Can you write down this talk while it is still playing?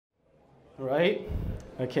Right?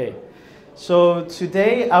 Okay. So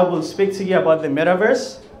today I will speak to you about the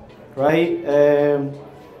metaverse, right?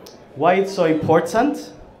 Why it's so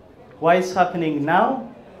important, why it's happening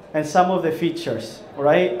now, and some of the features,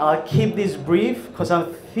 right? I'll keep this brief because I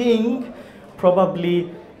think probably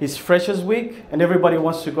it's Freshers Week and everybody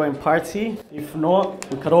wants to go and party. If not,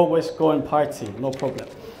 we could always go and party, no problem,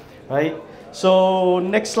 right? So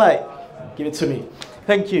next slide, give it to me.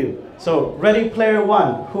 Thank you. So Ready Player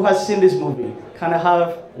One, who has seen this movie? Can I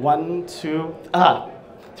have 1, 2,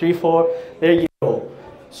 3, 4, there you go.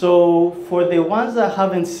 So for the ones that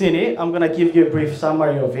haven't seen it, I'm gonna give you a brief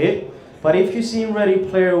summary of it. But if you've seen Ready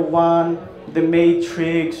Player One, The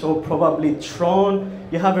Matrix, or probably Tron,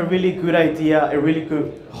 you have a really good idea, a really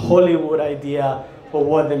good Hollywood idea of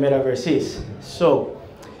what the metaverse is. So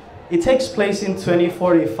it takes place in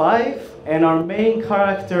 2045, and our main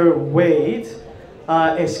character, Wade,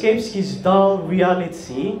 escapes his dull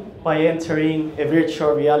reality by entering a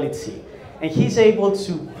virtual reality. And he's able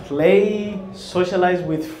to play, socialize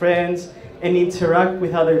with friends, and interact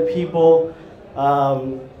with other people,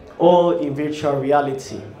 all in virtual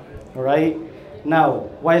reality, all right? Now,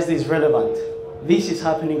 why is this relevant? This is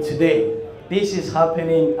happening today. This is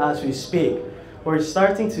happening as we speak. We're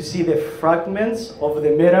starting to see the fragments of the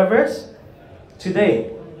metaverse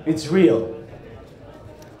today. It's real.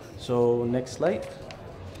 So, next slide.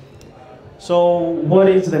 So, what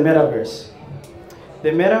is the metaverse? The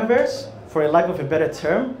metaverse, for a lack of a better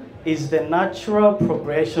term, is the natural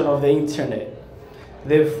progression of the internet.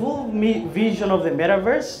 The full vision of the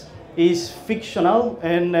metaverse is fictional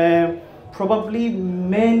and probably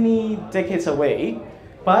many decades away,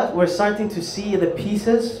 but we're starting to see the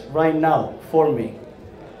pieces right now forming.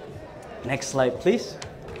 Next slide, please.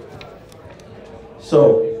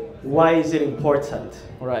 So, why is it important?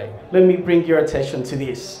 All right, let me bring your attention to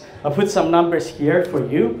this. I put some numbers here for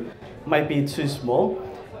you. Might be too small,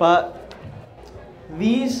 but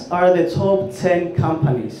these are the top 10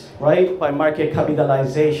 companies, right, by market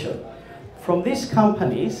capitalization. From these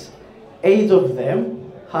companies, 8 of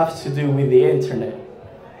them have to do with the internet.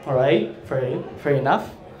 All right, fair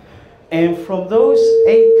enough. And from those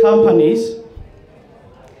 8 companies,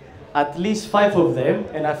 at least 5 of them,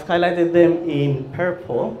 and I've highlighted them in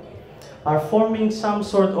purple, are forming some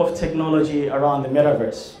sort of technology around the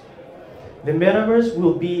metaverse. The metaverse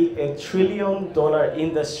will be a $1 trillion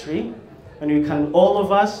industry, and we can, all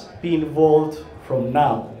of us, be involved from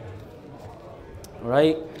now. All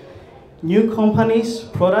right? New companies,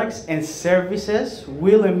 products, and services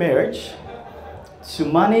will emerge to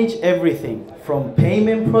manage everything from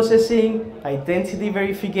payment processing, identity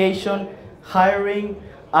verification, hiring,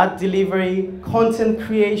 ad delivery, content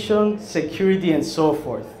creation, security, and so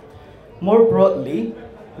forth. More broadly,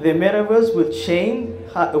 the metaverse will change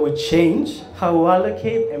how we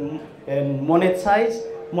allocate and monetize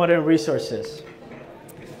modern resources.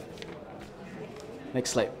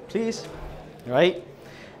 Next slide, please. All right?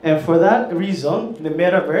 And for that reason, the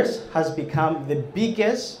metaverse has become the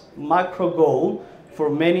biggest macro goal for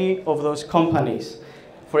many of those companies.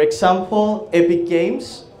 For example, Epic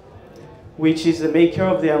Games, which is the maker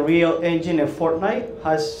of the Unreal Engine and Fortnite,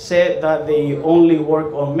 has said that they only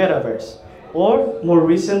work on metaverse. Or more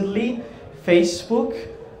recently, Facebook,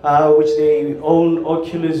 which they own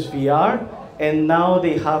Oculus VR, and now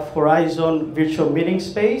they have Horizon Virtual Meeting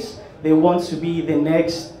Space. They want to be the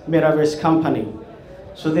next metaverse company.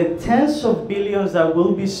 So the tens of billions that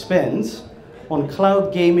will be spent on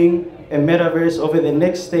cloud gaming and metaverse over the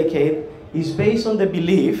next decade is based on the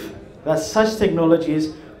belief that such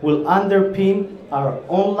technologies will underpin our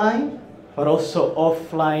online, but also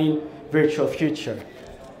offline virtual future.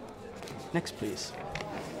 Next, please.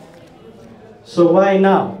 So why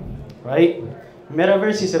now, right?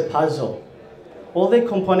 Metaverse is a puzzle. All the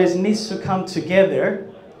components need to come together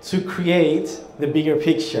to create the bigger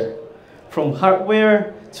picture. From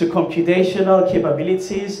hardware to computational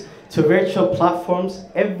capabilities to virtual platforms,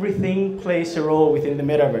 everything plays a role within the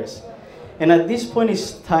metaverse. And at this point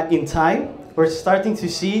in time, we're starting to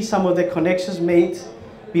see some of the connections made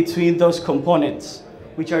between those components,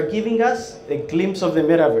 which are giving us a glimpse of the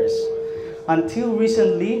metaverse. Until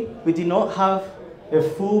recently, we did not have a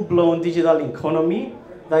full-blown digital economy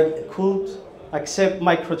that could accept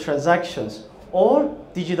microtransactions or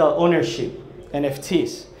digital ownership,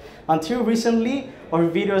 NFTs. Until recently, our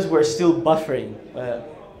videos were still buffering.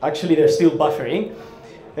 Actually, they're still buffering.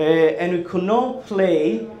 And we could not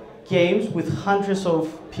play games with hundreds of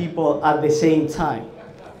people at the same time.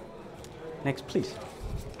 Next, please.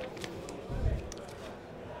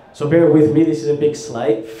 So bear with me, this is a big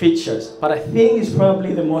slide, features, but I think it's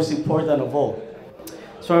probably the most important of all.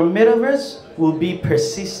 So our metaverse will be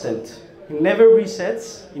persistent. It never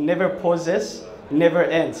resets, it never pauses, it never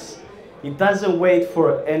ends. It doesn't wait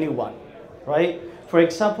for anyone, right? For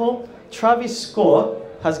example, Travis Scott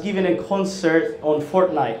has given a concert on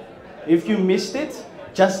Fortnite. If you missed it,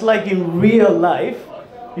 just like in real life,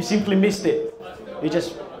 you simply missed it. It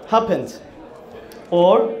just happened.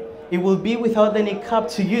 Or it will be without any cap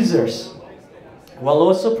to users, while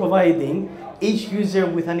also providing each user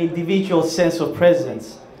with an individual sense of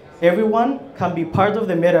presence. Everyone can be part of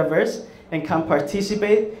the metaverse and can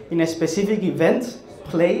participate in a specific event,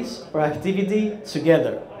 place, or activity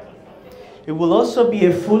together. It will also be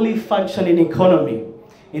a fully functioning economy.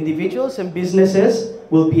 Individuals and businesses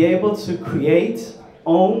will be able to create,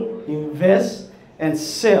 own, invest, and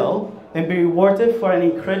sell, and be rewarded for an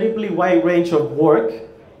incredibly wide range of work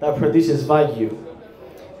that produces value.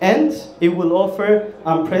 And it will offer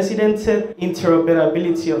unprecedented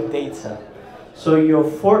interoperability of data. So your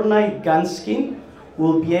Fortnite gun skin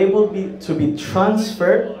will be able to be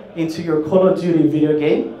transferred into your Call of Duty video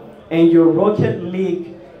game, and your Rocket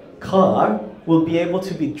League car will be able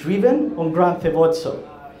to be driven on Grand Theft Auto.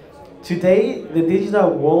 Today, the digital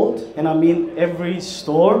world, and I mean every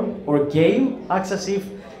store or game, acts as if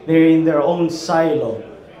they're in their own silo,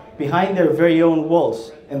 behind their very own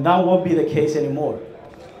walls, and that won't be the case anymore.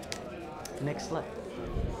 Next slide.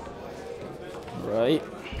 Right.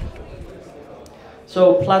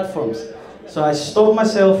 So platforms. So I stopped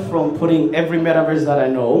myself from putting every metaverse that I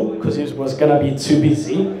know, because it was gonna be too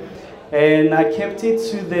busy. And I kept it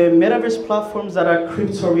to the metaverse platforms that are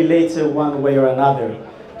crypto related one way or another.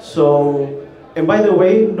 So, and by the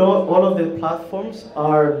way, not all of the platforms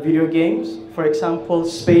are video games. For example,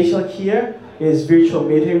 Spatial here is virtual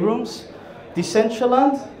meeting rooms.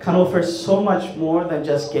 Decentraland can offer so much more than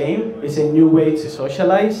just game. It's a new way to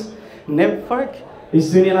socialize. Network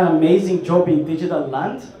is doing an amazing job in digital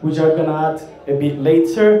land, which I'm gonna add a bit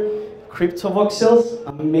later. Cryptovoxels,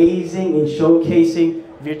 amazing in showcasing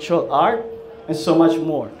virtual art, and so much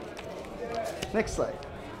more. Next slide.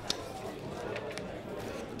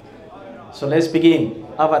 So let's begin.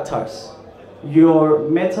 Avatars. Your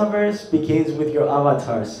metaverse begins with your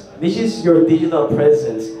avatars. This is your digital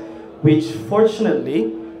presence, which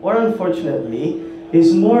fortunately or unfortunately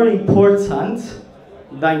is more important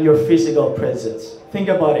than your physical presence. Think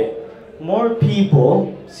about it. More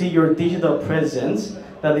people see your digital presence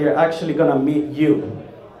than they're actually gonna meet you.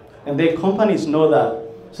 And the companies know that.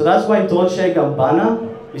 So that's why Dolce &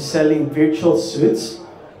 Gabbana is selling virtual suits,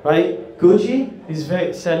 right? Gucci is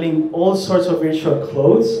selling all sorts of virtual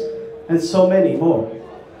clothes, and so many more.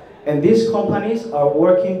 And these companies are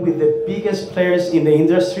working with the biggest players in the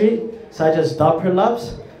industry, such as Dapper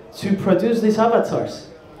Labs, to produce these avatars,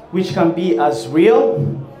 which can be as real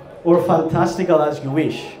or fantastical as you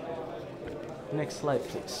wish. Next slide,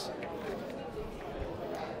 please.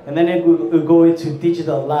 And then we'll go into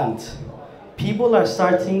digital land. People are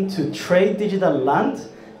starting to trade digital land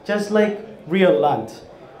just like real land.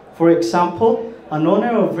 For example, an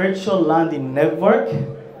owner of virtual land in network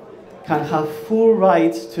can have full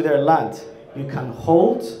rights to their land. You can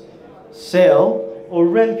hold, sell, or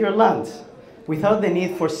rent your land without the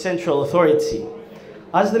need for central authority.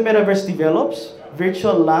 As the metaverse develops,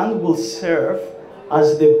 virtual land will serve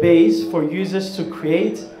as the base for users to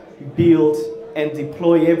create, build, and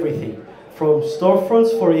deploy everything, from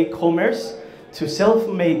storefronts for e-commerce to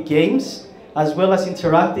self-made games, as well as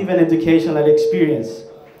interactive and educational experience.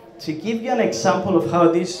 To give you an example of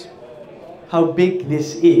how big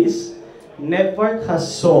this is, Network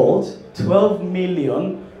has sold 12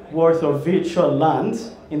 million worth of virtual land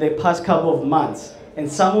in the past couple of months, and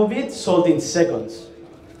some of it sold in seconds.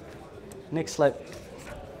 Next slide.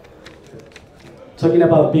 Talking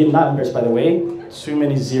about big numbers, by the way, too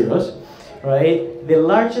many zeros, right? The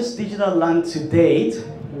largest digital land to date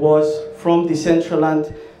was from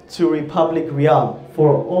Decentraland to Republic Realm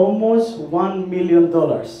for almost $1 million,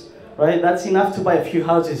 right? That's enough to buy a few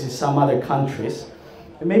houses in some other countries,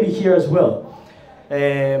 and maybe here as well.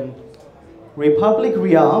 Republic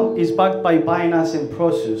Realm is backed by Binance and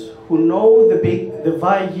Prosus, who know the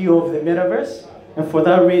value of the metaverse, and for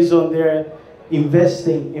that reason, they're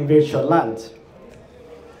investing in virtual land.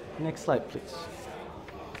 Next slide, please.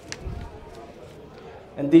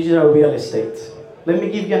 And digital real estate. Let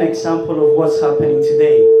me give you an example of what's happening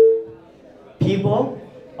today. People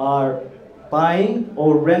are buying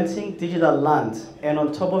or renting digital land, and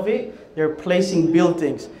on top of it, they're placing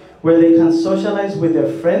buildings where they can socialize with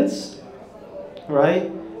their friends,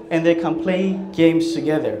 right? And they can play games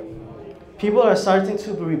together. People are starting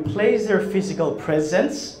to replace their physical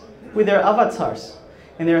presence with their avatars,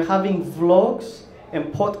 and they're having vlogs and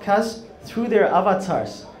podcasts through their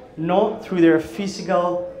avatars, not through their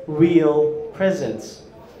physical real presence,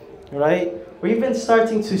 right? We're even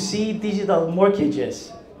starting to see digital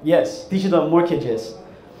mortgages. Yes, digital mortgages.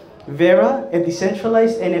 Vera, a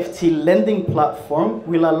decentralized NFT lending platform,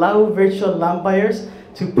 will allow virtual land buyers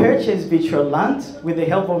to purchase virtual land with the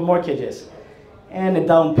help of mortgages and a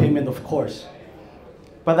down payment, of course.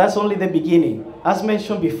 But that's only the beginning. As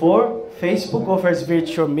mentioned before, Facebook offers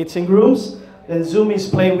virtual meeting rooms, and Zoom is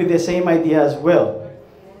playing with the same idea as well.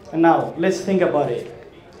 And now, let's think about it.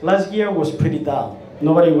 Last year was pretty down.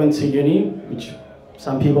 Nobody went to uni, which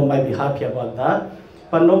some people might be happy about that,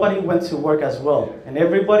 but nobody went to work as well. And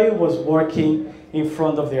everybody was working in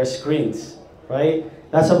front of their screens, right?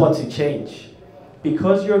 That's about to change.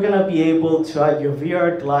 Because you're gonna be able to add your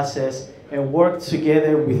VR glasses and work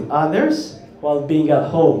together with others while being at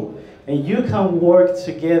home. And you can work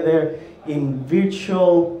together in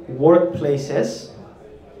virtual workplaces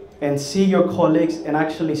and see your colleagues and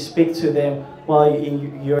actually speak to them while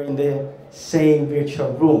you're in the same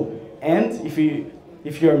virtual room. And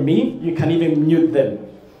if you're me, you can even mute them.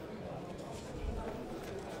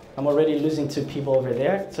 I'm already losing 2 people over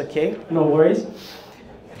there. It's okay, no worries.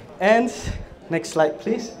 And next slide,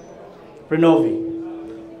 please. Renovi.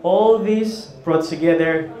 All this brought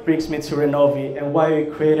together brings me to Renovi and why we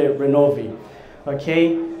created Renovi.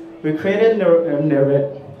 Okay, we created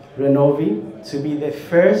Renovi to be the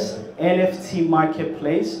first NFT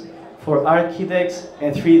marketplace for architects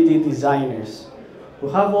and 3D designers who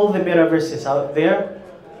have all the metaverses out there.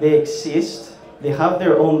 They exist, they have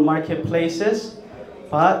their own marketplaces,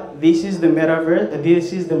 but this is the metaverse,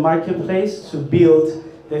 this is the marketplace to build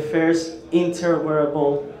the first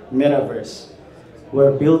interwearable metaverse,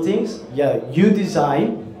 where buildings, you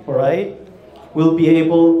design, all right, will be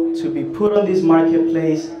able to be put on this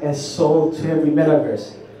marketplace and sold to every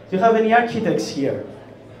metaverse. Do you have any architects here?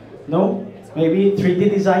 No? Maybe 3D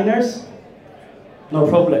designers? No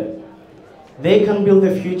problem. They can build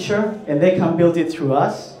the future and they can build it through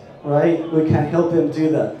us, right? We can help them do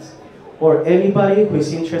that. Or anybody who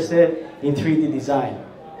is interested in 3D design.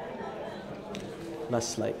 Last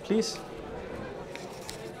slide, please.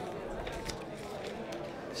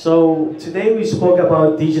 So today we spoke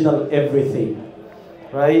about digital everything,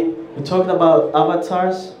 right? We talked about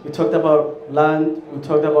avatars, we talked about land, we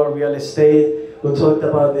talked about real estate, we talked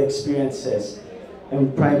about the experiences.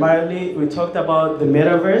 And primarily, we talked about the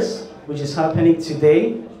metaverse, which is happening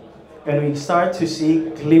today, and we start to see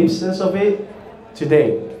glimpses of it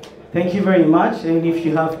today. Thank you very much, and if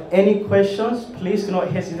you have any questions, please do not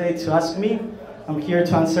hesitate to ask me. I'm here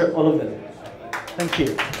to answer all of them. Thank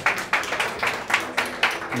you.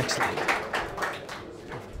 Next slide.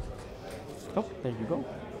 Oh, there you go.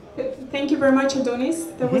 Thank you very much, Adonis.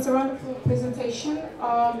 That was a wonderful presentation.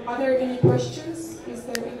 Are there any questions? Is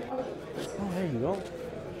there any? Oh, there you go.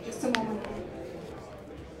 Just a moment.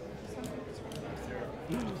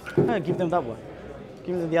 Give them that one.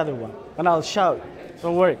 Give them the other one. And I'll shout.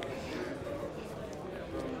 Don't worry.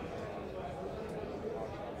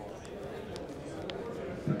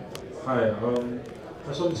 Hi, I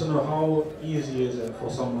just wanted to know how easy is it for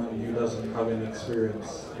someone who doesn't have any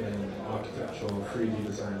experience in architecture or 3D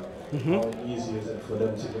design? How easy is it for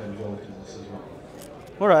them to get involved in this as well?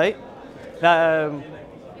 All right.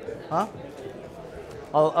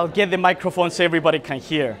 I'll get the microphone so everybody can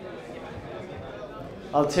hear.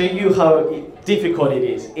 I'll tell you how difficult it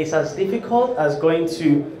is. It's as difficult as going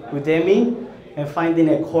to Udemy and finding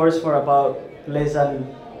a course for about less than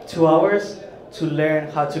 2 hours to learn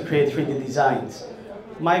how to create 3D designs.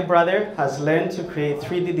 My brother has learned to create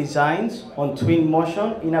 3D designs on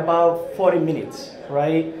Twinmotion in about 40 minutes,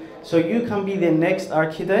 right? So you can be the next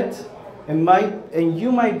architect and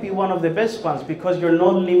you might be one of the best ones because you're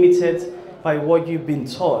not limited by what you've been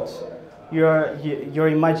taught. Your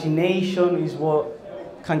imagination is what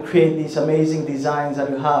can create these amazing designs that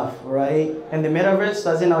you have, right? And the metaverse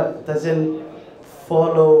doesn't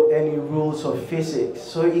follow any rules of physics,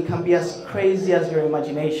 so it can be as crazy as your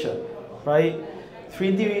imagination, right?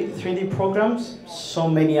 3D programs, so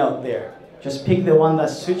many out there. Just pick the one that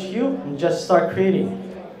suits you and just start creating.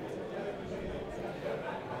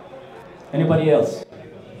 Anybody else?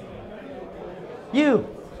 You.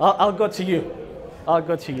 I'll go to you. I'll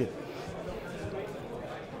go to you.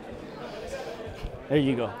 There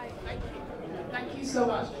you go. Thank you so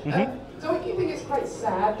much. Don't you think it's quite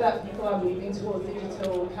sad that people are moving towards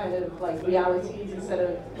digital kind of like realities instead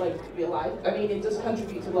of like real life? I mean, it does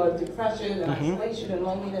contribute to a lot of depression and isolation and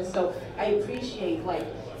loneliness. So I appreciate like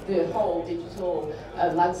the whole digital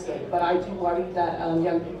landscape, but I do worry that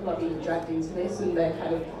young people are being dragged into this and they're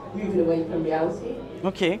kind of moving away from reality.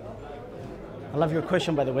 Okay. I love your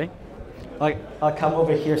question, by the way. I'll come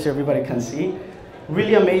over here so everybody can see.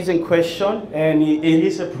 really amazing question, and it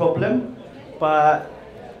is a problem, but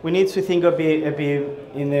we need to think a bit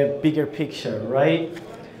in a bigger picture, right?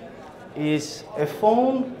 Is a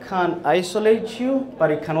phone can isolate you, but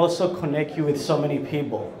it can also connect you with so many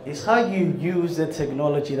people. It's how you use the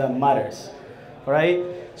technology that matters, right?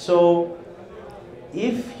 So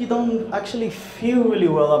if you don't actually feel really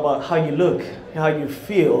well about how you look, how you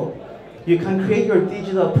feel, you can create your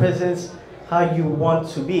digital presence how you want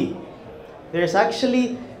to be. There's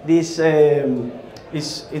actually this,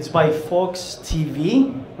 it's by Fox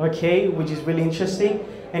TV, okay, which is really interesting,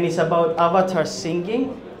 and it's about avatar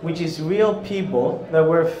singing, which is real people that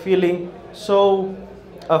were feeling so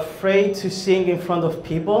afraid to sing in front of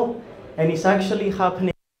people, and it's actually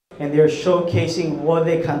happening, and they're showcasing what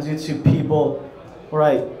they can do to people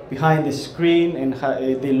right behind the screen, and how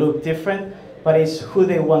they look different, but it's who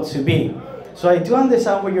they want to be. So I do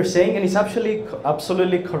understand what you're saying, and it's actually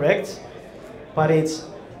absolutely correct, but it's,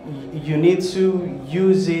 you need to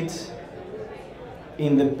use it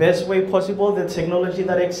in the best way possible, the technology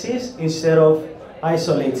that exists, instead of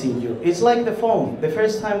isolating you. It's like the phone. The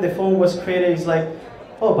first time the phone was created, it's like,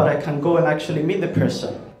 oh, but I can go and actually meet the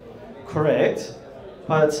person. Correct,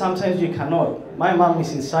 but sometimes you cannot. My mom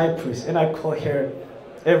is in Cyprus, and I call her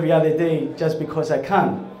every other day just because I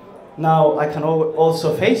can. Now I can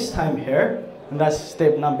also FaceTime her, and that's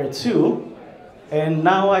step number 2. And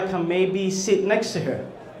now I can maybe sit next to her.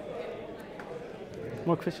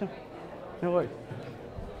 More question? No worries.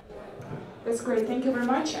 That's great. Thank you very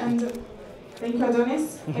much. And thank you,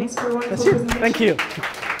 Adonis. Thanks for a wonderful That's it. presentation. Thank you.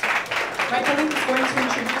 My colleague is going to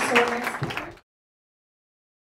introduce our